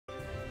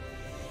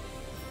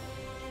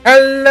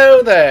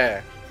Hello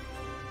there!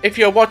 If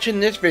you're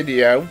watching this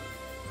video,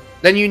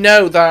 then you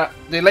know that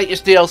the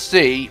latest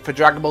DLC for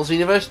Dragon Ball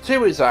Xenoverse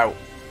 2 is out.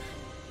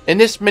 In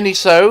this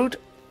minisode,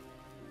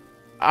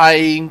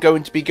 I'm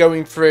going to be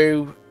going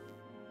through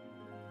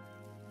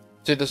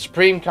to the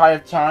Supreme Kai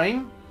of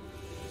Time,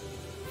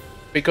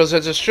 because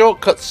there's a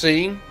shortcut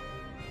scene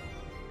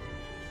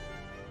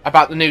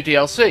about the new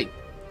DLC.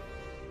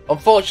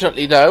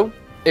 Unfortunately though,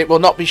 it will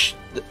not be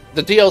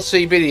the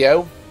DLC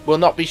video will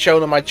not be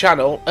shown on my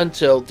channel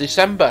until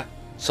December,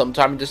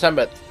 sometime in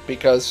December,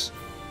 because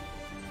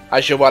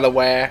as you're well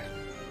aware,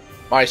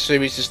 my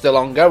series is still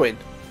ongoing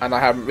and I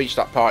haven't reached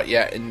that part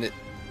yet in the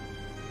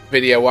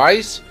video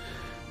wise.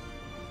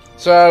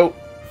 So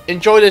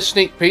enjoy this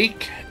sneak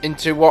peek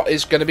into what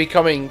is going to be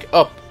coming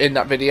up in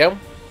that video,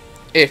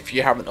 if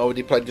you haven't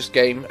already played this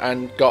game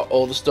and got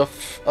all the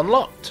stuff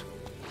unlocked.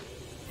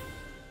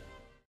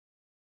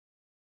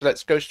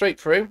 Let's go straight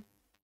through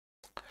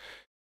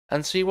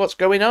and see what's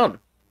going on.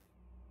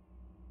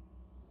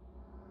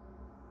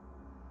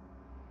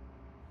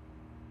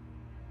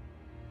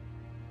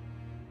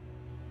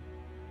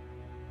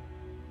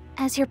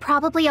 As you're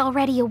probably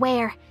already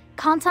aware,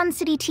 Canton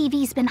City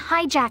TV's been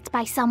hijacked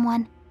by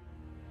someone.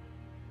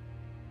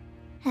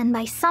 And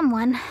by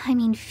someone, I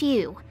mean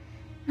Few.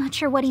 Not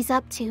sure what he's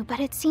up to, but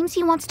it seems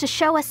he wants to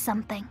show us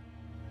something.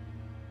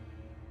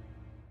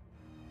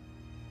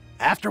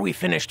 After we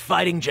finished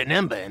fighting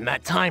Janemba in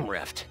that time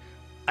rift,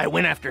 I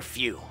went after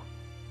Few.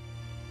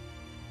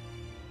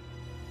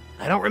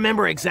 I don't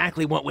remember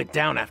exactly what went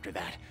down after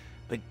that,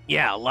 but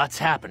yeah, lots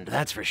happened,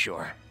 that's for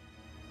sure.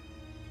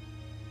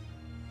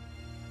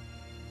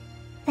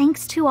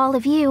 Thanks to all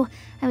of you,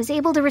 I was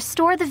able to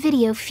restore the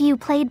video Few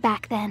played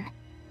back then.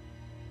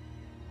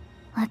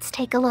 Let's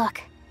take a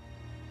look.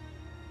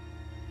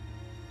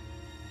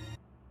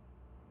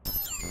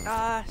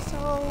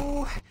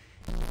 So...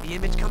 the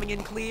image coming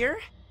in clear?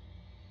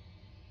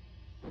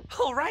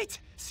 Alright,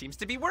 seems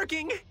to be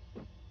working.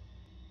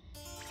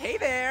 Hey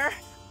there,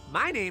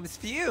 my name's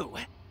Few.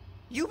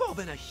 You've all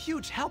been a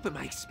huge help in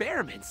my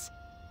experiments.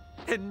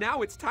 And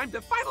now it's time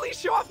to finally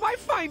show off my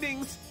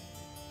findings.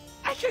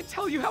 I can't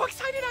tell you how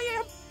excited I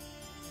am.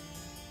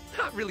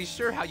 Not really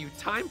sure how you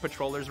time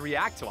patrollers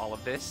react to all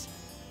of this.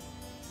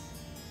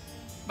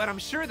 But I'm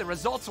sure the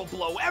results will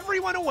blow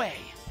everyone away.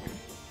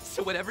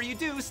 So whatever you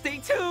do, stay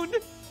tuned.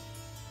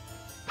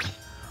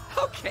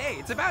 Okay,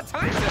 it's about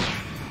time to...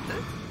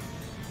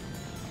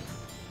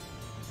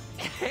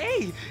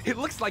 Hey, it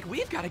looks like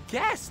we've got a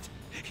guest.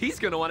 He's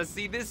gonna want to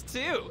see this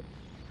too.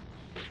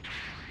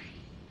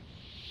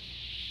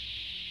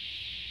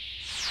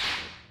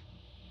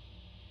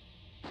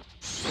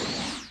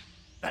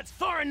 That's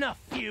far enough,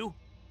 Few.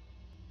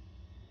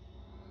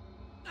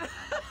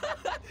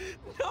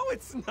 No,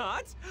 it's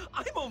not.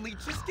 I'm only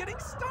just getting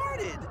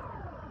started.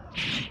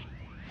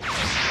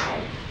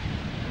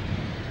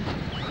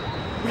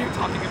 We're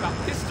talking about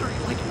history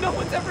like no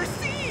one's ever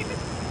seen.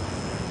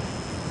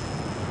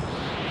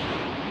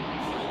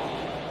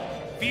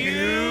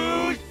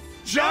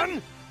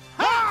 Fusion!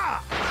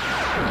 Ha!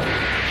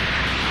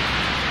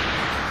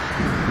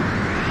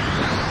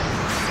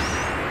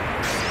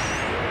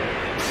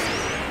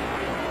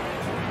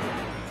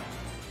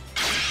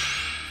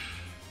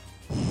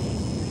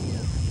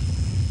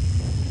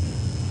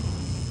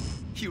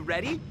 You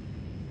ready?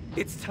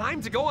 It's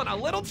time to go on a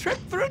little trip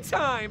through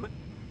time!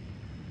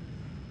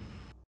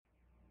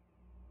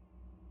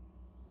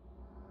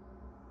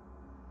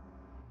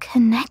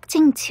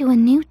 Connecting to a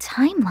new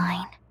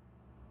timeline.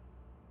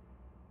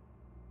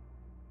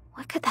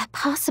 What could that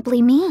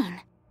possibly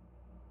mean?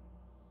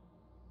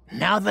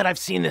 Now that I've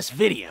seen this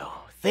video,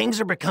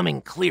 things are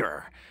becoming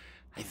clearer.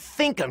 I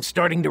think I'm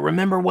starting to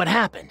remember what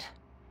happened.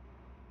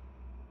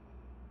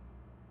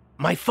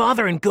 My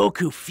father and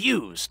Goku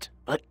fused,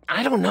 but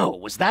I don't know,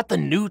 was that the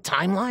new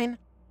timeline?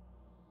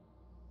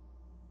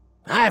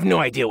 I have no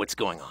idea what's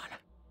going on.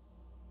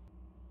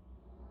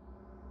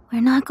 We're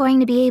not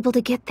going to be able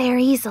to get there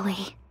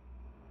easily.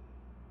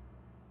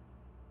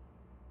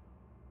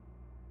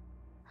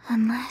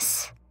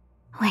 Unless...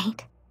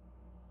 wait.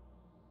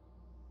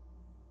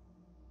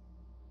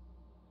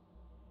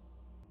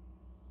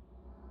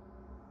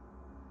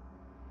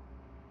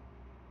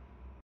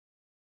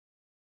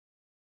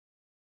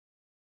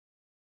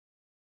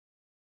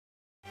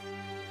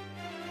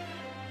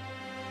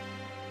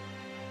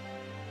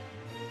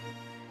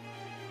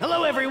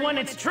 Hello everyone,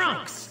 it's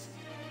Trunks!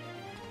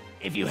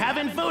 If you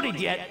haven't voted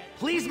yet,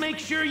 please make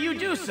sure you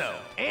do so,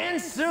 and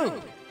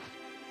soon!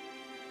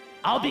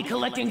 I'll be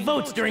collecting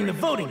votes during the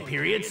voting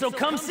period, so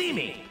come see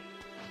me!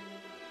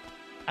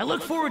 I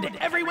look forward to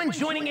everyone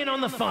joining in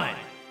on the fun!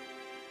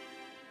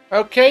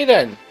 Okay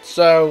then,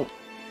 so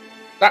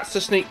that's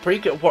the sneak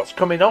peek of what's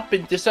coming up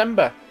in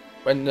December,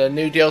 when the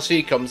new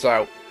DLC comes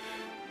out.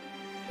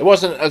 It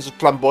wasn't as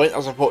flamboyant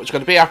as I thought it was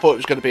going to be. I thought it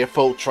was going to be a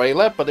full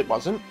trailer, but it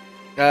wasn't.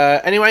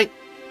 Anyway,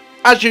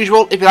 as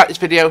usual, if you like this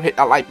video, hit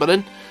that like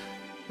button.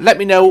 Let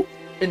me know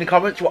in the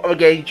comments what other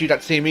games you'd like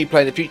to see me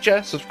play in the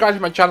future. Subscribe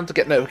to my channel to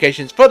get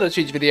notifications for those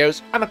future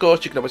videos. And of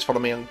course, you can always follow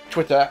me on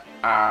Twitter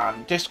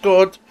and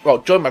Discord. Well,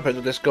 join my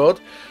personal Discord.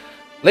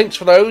 Links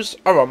for those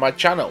are on my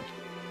channel.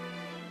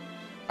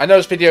 I know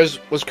this video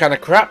was kind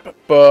of crap,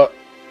 but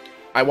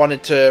I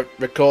wanted to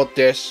record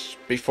this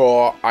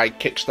before I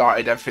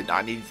kickstarted everything that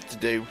I needed to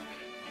do.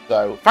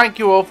 So, thank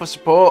you all for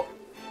support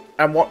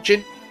and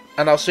watching,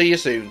 and I'll see you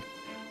soon.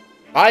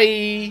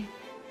 Bye!